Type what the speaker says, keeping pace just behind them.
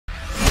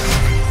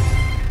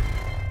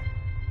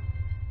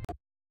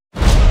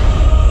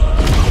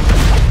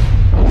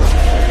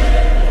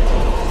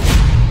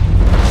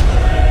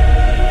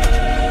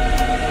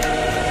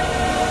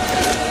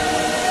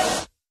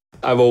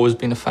I've always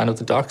been a fan of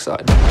the dark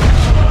side.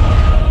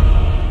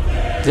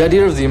 The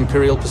idea of the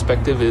Imperial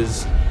perspective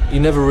is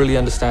you never really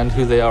understand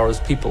who they are as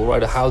people,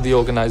 right? Or how the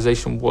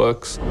organization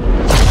works.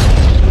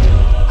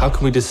 How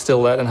can we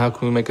distill that and how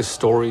can we make a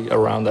story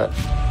around that?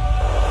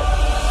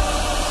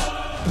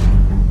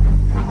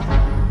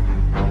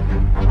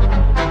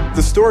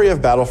 The story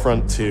of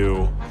Battlefront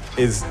 2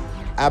 is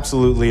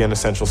absolutely an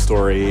essential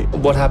story.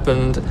 What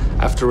happened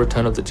after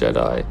Return of the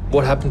Jedi?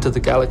 What happened to the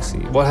galaxy?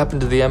 What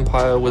happened to the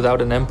Empire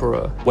without an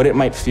emperor? What it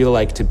might feel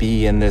like to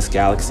be in this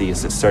galaxy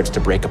as it starts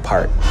to break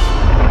apart.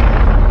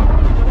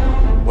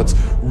 What's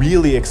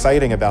really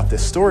exciting about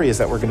this story is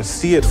that we're going to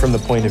see it from the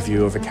point of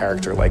view of a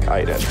character like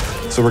Iden.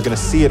 So we're going to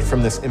see it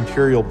from this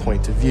Imperial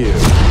point of view.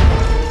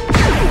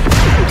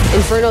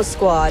 Inferno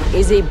Squad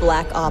is a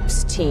Black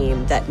Ops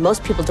team that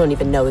most people don't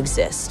even know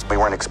exist. We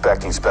weren't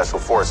expecting special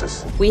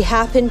forces. We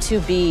happen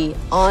to be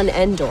on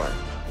Endor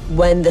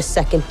when the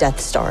second Death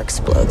Star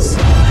explodes.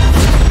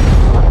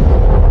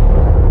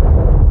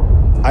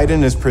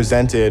 Iden is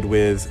presented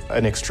with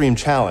an extreme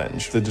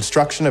challenge, the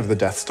destruction of the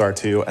Death Star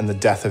 2 and the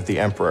death of the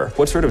Emperor.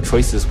 What sort of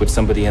choices would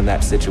somebody in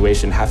that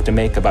situation have to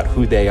make about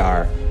who they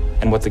are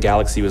and what the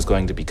galaxy was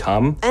going to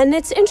become? And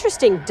it's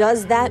interesting,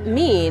 does that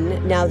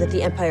mean, now that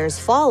the Empire's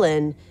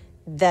fallen,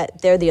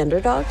 that they're the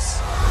underdogs?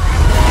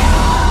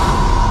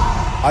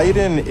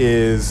 Iden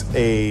is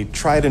a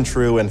tried and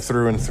true and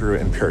through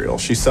Imperial.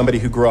 She's somebody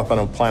who grew up on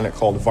a planet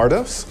called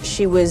Vardos.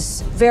 She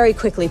was very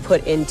quickly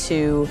put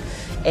into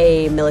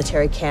a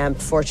military camp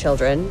for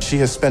children. She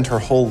has spent her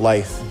whole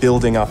life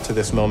building up to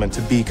this moment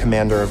to be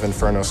commander of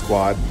Inferno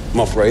Squad.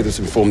 Moff Raiders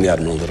informed the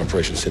Admiral that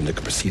Operation Cinder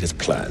could proceed as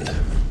planned.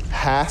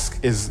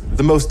 Hask is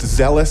the most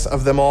zealous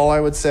of them all,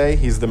 I would say.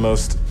 He's the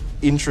most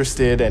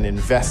interested and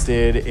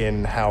invested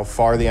in how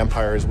far the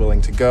Empire is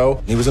willing to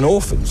go. He was an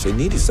orphan, so he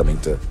needed something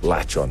to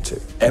latch onto.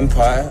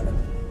 Empire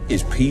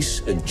is peace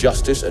and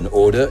justice and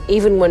order.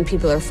 Even when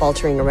people are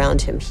faltering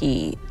around him,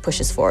 he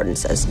pushes forward and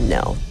says,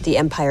 no, the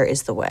Empire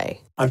is the way.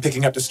 I'm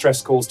picking up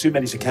distress calls, too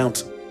many to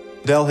count.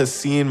 Del has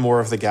seen more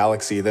of the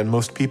galaxy than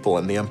most people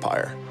in the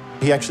Empire.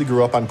 He actually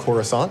grew up on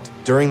Coruscant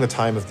during the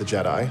time of the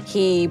Jedi.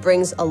 He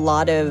brings a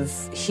lot of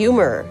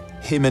humor.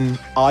 Him and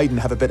Iden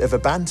have a bit of a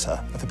banter,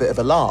 have a bit of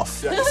a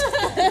laugh.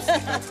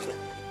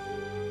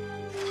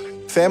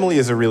 Family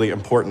is a really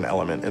important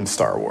element in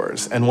Star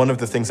Wars, and one of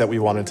the things that we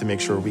wanted to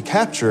make sure we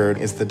captured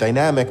is the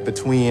dynamic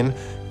between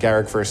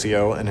Garrick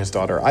Versio and his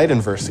daughter Iden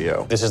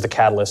Versio. This is the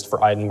catalyst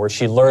for Iden, where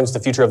she learns the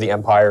future of the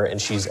Empire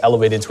and she's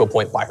elevated to a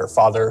point by her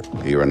father.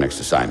 Your next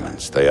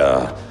assignments, they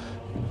are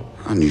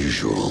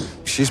unusual.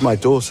 She's my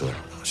daughter.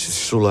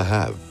 She's all I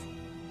have.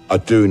 I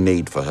do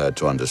need for her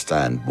to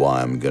understand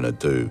why I'm gonna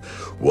do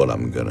what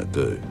I'm gonna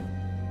do.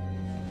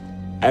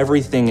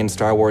 Everything in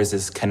Star Wars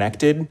is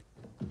connected,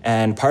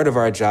 and part of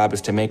our job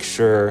is to make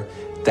sure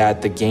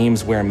that the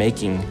games we're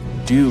making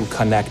do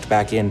connect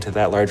back into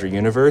that larger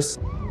universe.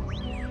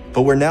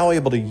 But we're now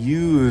able to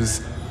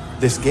use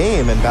this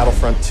game and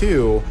Battlefront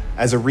 2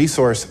 as a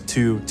resource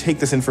to take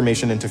this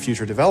information into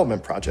future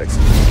development projects.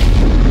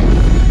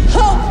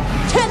 Hope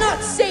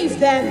cannot save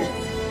them!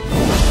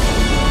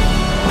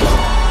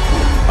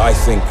 I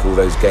think all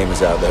those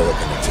gamers out there are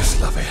gonna just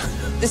love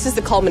it. This is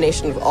the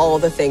culmination of all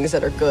the things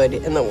that are good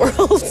in the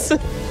world.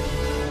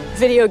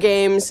 Video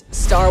games,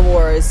 Star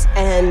Wars,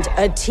 and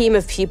a team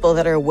of people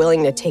that are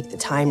willing to take the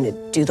time to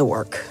do the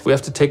work. We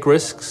have to take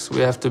risks,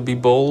 we have to be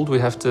bold, we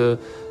have to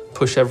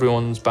push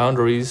everyone's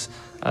boundaries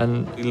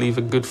and leave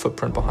a good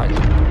footprint behind.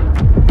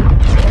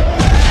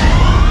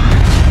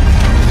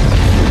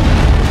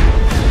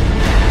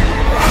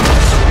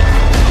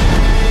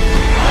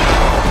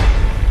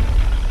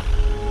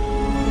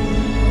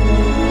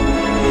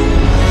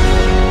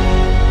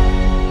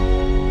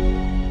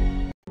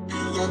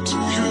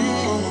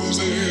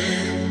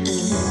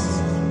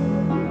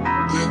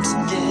 Let's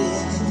go.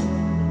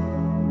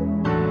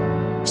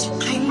 So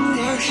come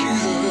right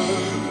here.